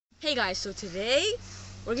Hey guys, so today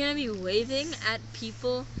we're gonna be waving at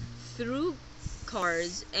people through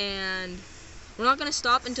cars, and we're not gonna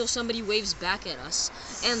stop until somebody waves back at us.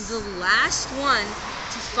 And the last one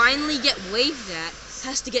to finally get waved at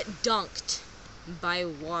has to get dunked by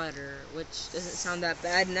water, which doesn't sound that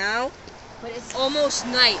bad now, but it's almost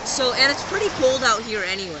night, and it's pretty cold out here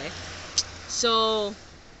anyway. So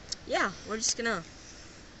yeah, we're just gonna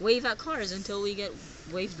wave at cars until we get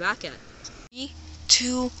waved back at. 3,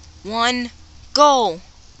 2, 1, go!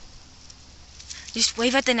 Just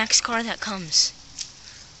wave at the next car that comes.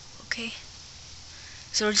 Okay?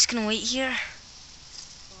 So we're just gonna wait here.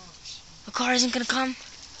 The car isn't gonna come.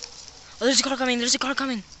 Oh, there's a car coming, there's a car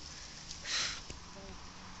coming.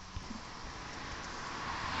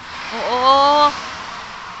 Oh,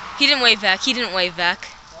 he didn't wave back, he didn't wave back.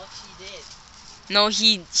 Well, she did. No,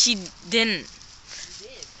 she didn't. She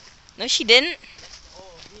did. No, she didn't. Oh,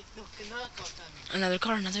 look, another car coming. Another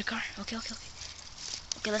car, another car. Okay.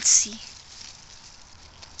 Okay, let's see.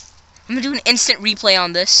 I'm gonna do an instant replay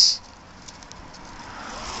on this.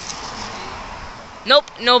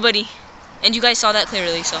 Nope, nobody. And you guys saw that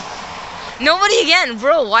clearly, so. Nobody again,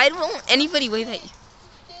 bro. Why won't anybody wave at you?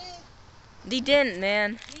 They didn't,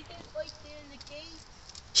 man. He did right there in the gate.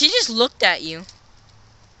 She just looked at you.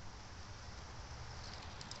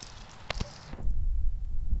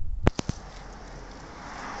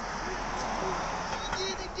 He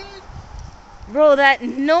did again. Bro, that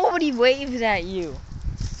nobody waves at you.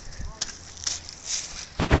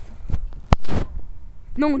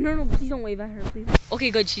 No, please don't wave at her, please.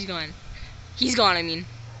 Okay, good, she's gone. He's gone, I mean.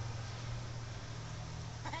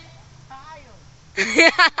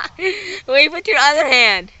 Wave with your other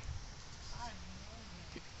hand.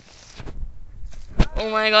 Oh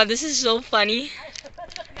my god, this is so funny.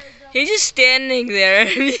 He's just standing there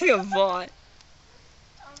being a bot.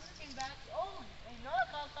 I'm looking back. Oh, another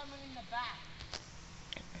car coming in the back.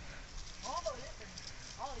 Oh, listen.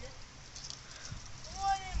 Oh, listen.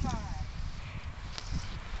 What am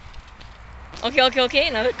I? Okay,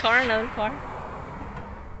 another car.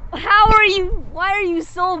 Why are you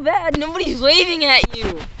so bad? Nobody's waving at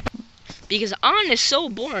you. Because On is so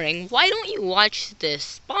boring, why don't you watch this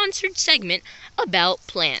sponsored segment about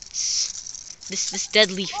plants? This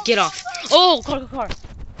dead leaf, get off. Oh, car.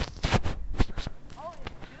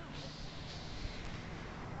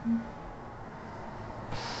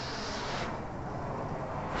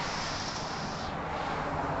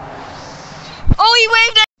 Oh, he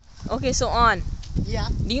waved at. Okay, so On. Yeah.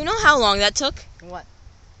 Do you know how long that took? What?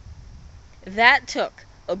 That took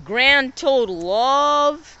a grand total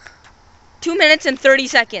of 2 minutes and 30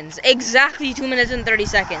 seconds. Exactly 2 minutes and 30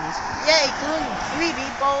 seconds. Yeah, 3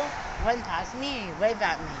 people went past me and waved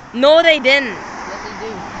at me. No, they didn't. Yes, they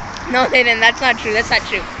do. No, they didn't. That's not true.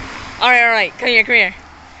 Alright. Come here.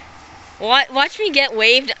 Watch me get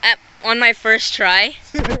waved at on my first try.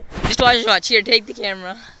 Just watch. Here, take the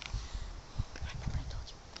camera.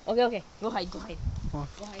 Okay. Go hide. Oh.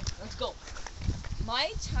 Go hide. Let's go.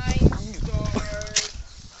 My time starts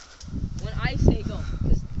when I say go.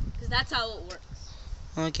 Because that's how it works.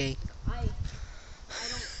 Okay. I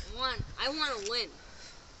want to win.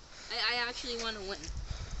 I actually want to win.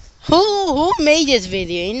 Who made this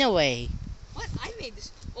video anyway? What? I made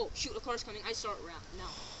this. Oh, shoot, a car's coming. I start rap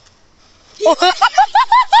now.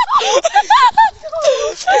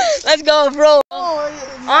 Let's go, bro.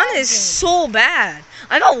 On is so bad.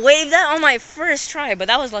 I got waved at on my first try, but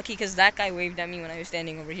that was lucky because that guy waved at me when I was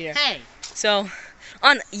standing over here. Hey. So,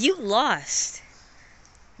 you lost.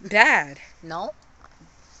 Bad. No.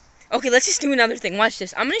 Okay, let's just do another thing. Watch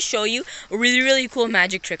this. I'm gonna show you a really cool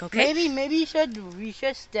magic trick. Okay? Maybe we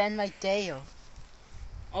should stand like Dale.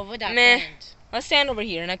 Over that Meh. fence. Let's stand over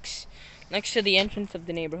here next to the entrance of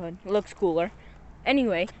the neighborhood. It looks cooler.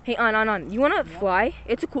 Anyway, hey, On. You wanna fly?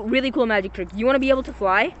 It's a really cool magic trick. You wanna be able to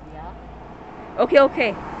fly? Yeah.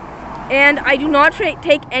 Okay. And I do not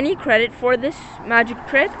take any credit for this magic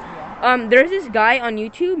trick. Yeah. There's this guy on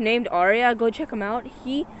YouTube named Arya. Go check him out.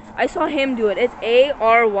 I saw him do it. It's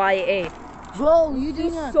Arya. Bro, you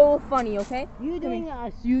He's so funny, okay? You doing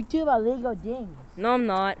a YouTube a Lego thing? No, I'm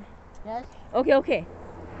not. Yes. Okay.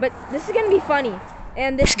 But this is gonna be funny,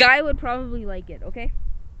 and this guy would probably like it, okay?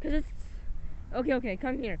 Cause it's okay.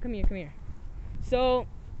 Come here. So,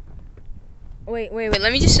 wait.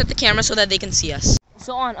 Let me just set the camera so that they can see us.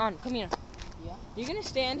 So on, come here. Yeah. You're gonna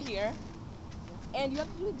stand here, and you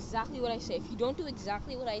have to do exactly what I say. If you don't do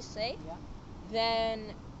exactly what I say, Yeah.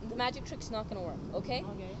 then the magic trick's not gonna work, okay?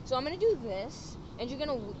 Okay. So I'm gonna do this, and you're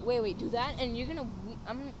gonna do that, and you're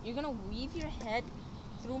gonna weave your head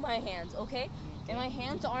through my hands, okay? And my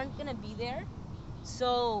hands aren't gonna be there,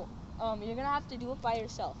 so you're gonna have to do it by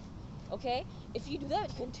yourself. Okay? If you do that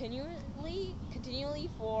continually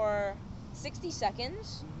for 60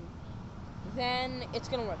 seconds, then it's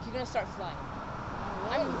gonna work. You're gonna start flying.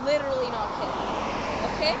 I'm literally not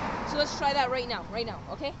kidding. Okay? So let's try that right now. Right now,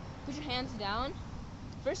 okay? Put your hands down.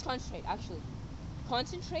 First concentrate, actually.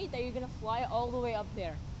 Concentrate that you're gonna fly all the way up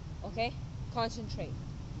there. Okay? Concentrate.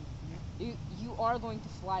 You are going to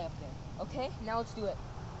fly up there. Okay? Now let's do it.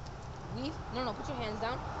 Weave. No, put your hands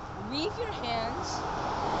down. Weave your hands.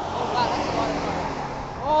 Oh wow, that's a lot of fun.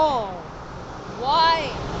 Oh.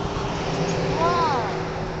 Why? Wow.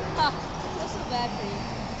 Ha, I feel so bad for you.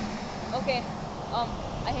 Okay.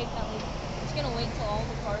 I hate that loop. I'm just gonna wait till all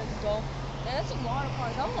the cars go. Man, that's a lot of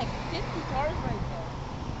cars. That was like 50 cars right there.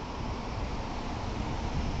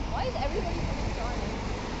 Why is everybody coming on it?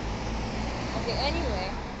 Okay,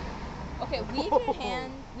 anyway. Okay,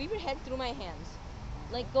 weave your head through my hands.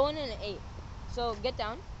 Like going in an 8. So get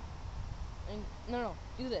down. And no,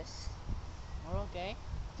 do this. Okay.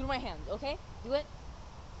 Through my hands, okay? Do it.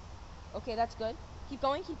 Okay, that's good. Keep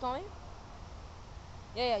going.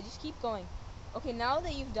 Yeah, just keep going. Okay, now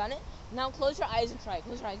that you've done it, now close your eyes and try it.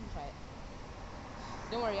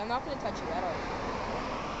 Don't worry, I'm not gonna touch you at all.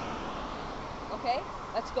 Okay?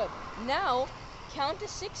 That's good. Now, count to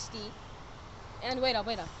 60 and wait up.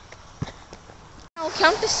 Now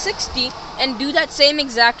count to 60 and do that same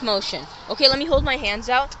exact motion. Okay, let me hold my hands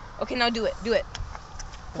out. Okay, now do it.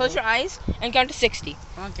 Close your eyes and count to 60.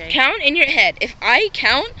 Okay. Count in your head. If I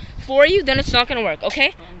count for you, then it's not gonna work.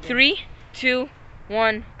 Okay? 3, 2,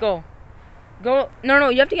 1, go. Go. No,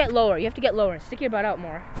 you have to get lower. Stick your butt out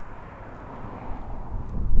more.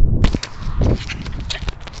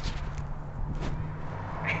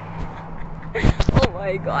 Oh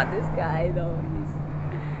my god, this guy though.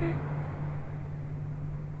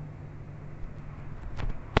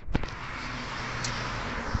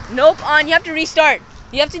 Nope, you have to restart.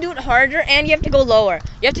 You have to do it harder and you have to go lower.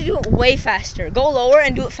 You have to do it way faster. Go lower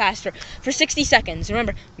and do it faster for 60 seconds.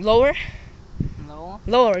 Remember, lower.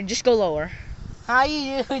 Lower, just go lower. How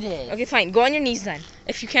you do this? Okay, fine. Go on your knees then.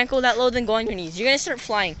 If you can't go that low, then go on your knees. You're gonna start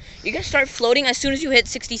flying. You're gonna start floating as soon as you hit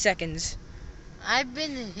 60 seconds. I've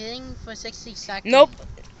been hitting for 60 seconds. Nope.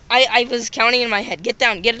 I was counting in my head. Get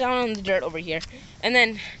down on the dirt over here. And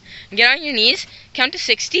then get on your knees, count to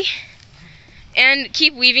 60, and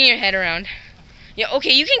keep weaving your head around. Yeah,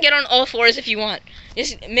 okay, you can get on all fours if you want.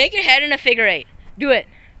 Just make your head in a figure 8. Do it.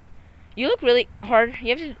 You look really hard.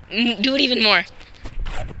 You have to do it even more.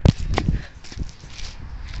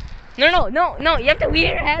 No. You have to weave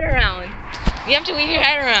your head around.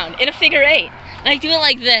 In a figure 8. Like, do it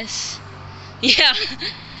like this. Yeah.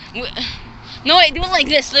 No, wait, do it like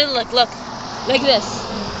this. Look. Like this.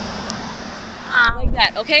 Like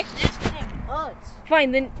that, okay? This thing hurts.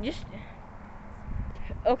 Fine, then just...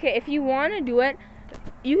 Okay, if you want to do it,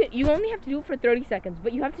 you only have to do it for 30 seconds,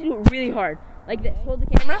 but you have to do it really hard. Like this. Hold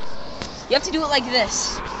the camera. You have to do it like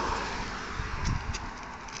this.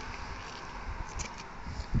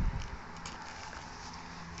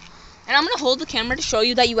 And I'm going to hold the camera to show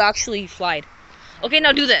you that you actually flied. Okay,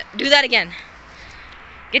 now do that. Do that again.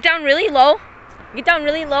 Get down really low.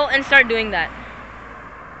 And start doing that.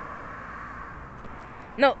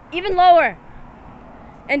 No, even lower.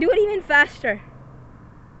 And do it even faster.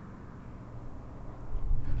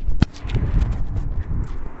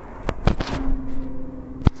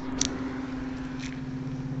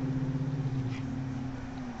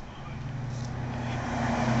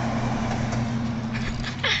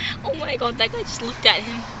 Oh my god, that guy just looked at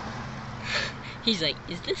him. He's like,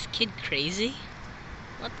 is this kid crazy?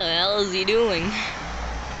 What the hell is he doing?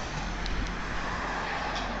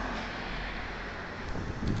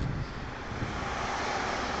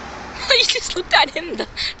 He just looked at him. The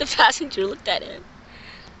passenger looked at him.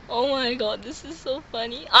 Oh my god, this is so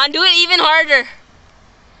funny. Do it even harder.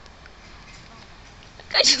 That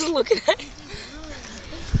guy just looking at him.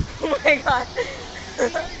 Oh my god.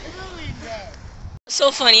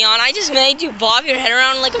 So funny, I just made you bob your head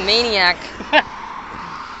around like a maniac.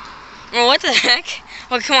 Well, what the heck?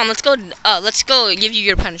 Well, come on, let's go give you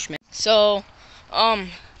your punishment. So,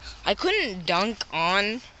 I couldn't dunk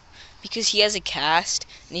on because he has a cast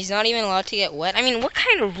and he's not even allowed to get wet. I mean, what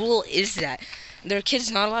kind of rule is that? Their kid's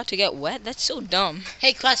not allowed to get wet? That's so dumb.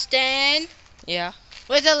 Hey, Cluston. Yeah.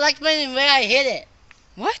 Where's the like button where I hit it?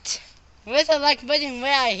 What? Where's the like button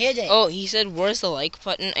where I hit it? Oh, he said, where's the like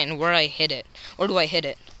button and where I hit it? Or do I hit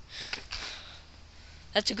it?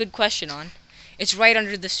 That's a good question, It's right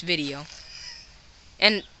under this video.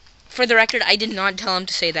 And for the record, I did not tell him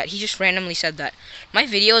to say that. He just randomly said that. My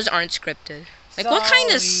videos aren't scripted. Like, Like, what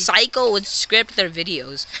kind of Sorry. psycho would script their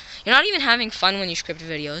videos? You're not even having fun when you script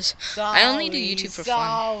videos. I only do YouTube for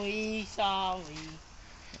fun. Sorry.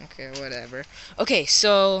 Okay, whatever. Okay,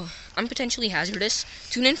 so I'm potentially hazardous.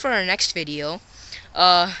 Tune in for our next video.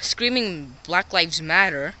 Screaming Black Lives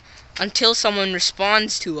Matter until someone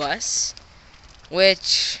responds to us,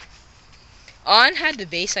 which On had the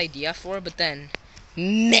base idea for, but then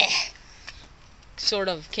meh sort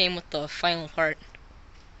of came with the final part.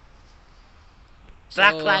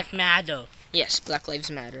 Black So, Lives Matter. Yes, Black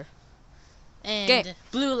Lives Matter. And 'Kay.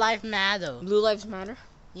 Blue Lives Matter. Blue Lives Matter?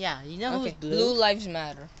 Yeah, you know Okay, who's blue? Blue Lives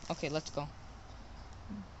Matter. Okay, let's go.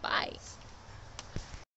 Bye.